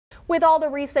With all the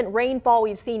recent rainfall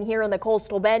we've seen here in the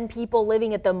Coastal Bend, people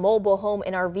living at the mobile home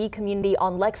and RV community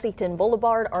on Lexington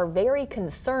Boulevard are very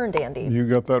concerned, Andy. You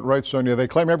got that right, Sonia. They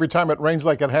claim every time it rains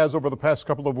like it has over the past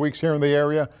couple of weeks here in the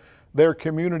area, their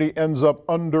community ends up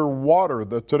underwater.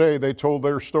 Today they told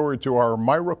their story to our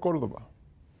Myra Cordova.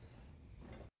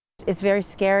 It's very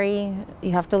scary.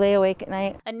 You have to lay awake at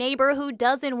night. A neighbor who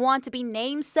doesn't want to be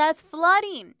named says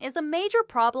flooding is a major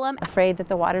problem. Afraid that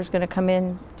the water's going to come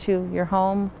in to your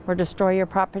home or destroy your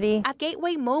property. At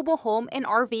Gateway Mobile Home and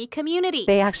RV Community.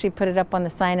 They actually put it up on the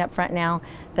sign up front now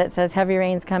that says heavy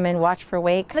rains come in, watch for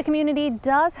wake. The community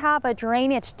does have a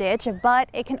drainage ditch, but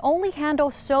it can only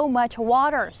handle so much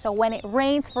water. So when it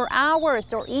rains for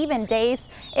hours or even days,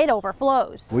 it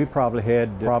overflows. We probably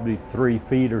had 3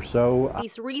 feet or so.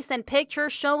 These recent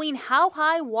pictures showing how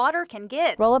high water can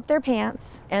get. Roll up their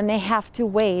pants and they have to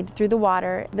wade through the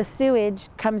water. The sewage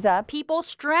comes up. People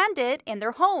stranded in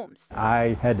their homes.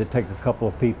 I had to take a couple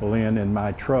of people in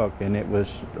my truck, and it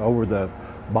was over the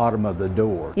bottom of the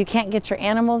door. You can't get your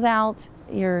animals out.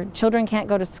 Your children can't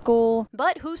go to school.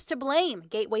 But who's to blame?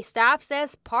 Gateway staff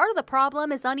says part of the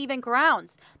problem is uneven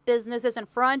grounds. Businesses in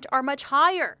front are much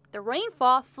higher. The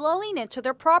rainfall flowing into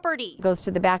their property. It goes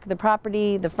to the back of the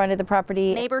property, the front of the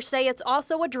property. Neighbors say it's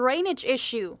also a drainage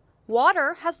issue.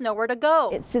 Water has nowhere to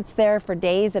go. It sits there for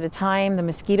days at a time. The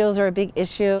mosquitoes are a big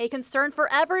issue. A concern for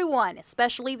everyone,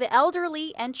 especially the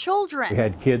elderly and children. We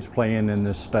had kids playing in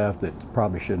this stuff that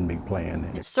probably shouldn't be playing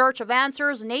in. In search of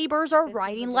answers, neighbors are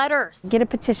writing letters. Get a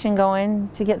petition going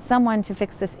to get someone to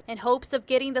fix this. In hopes of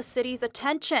getting the city's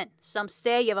attention. Some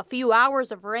say if a few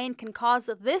hours of rain can cause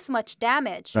this much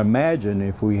damage. Imagine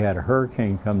if we had a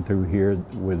hurricane come through here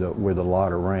with a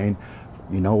lot of rain.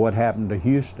 You know what happened to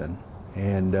Houston?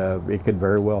 And it could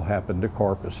very well happen to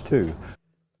Corpus too.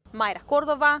 Myra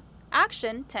Cordova,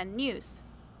 Action 10 News.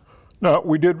 Now,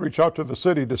 we did reach out to the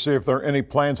city to see if there are any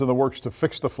plans in the works to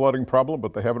fix the flooding problem,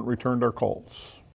 but they haven't returned our calls.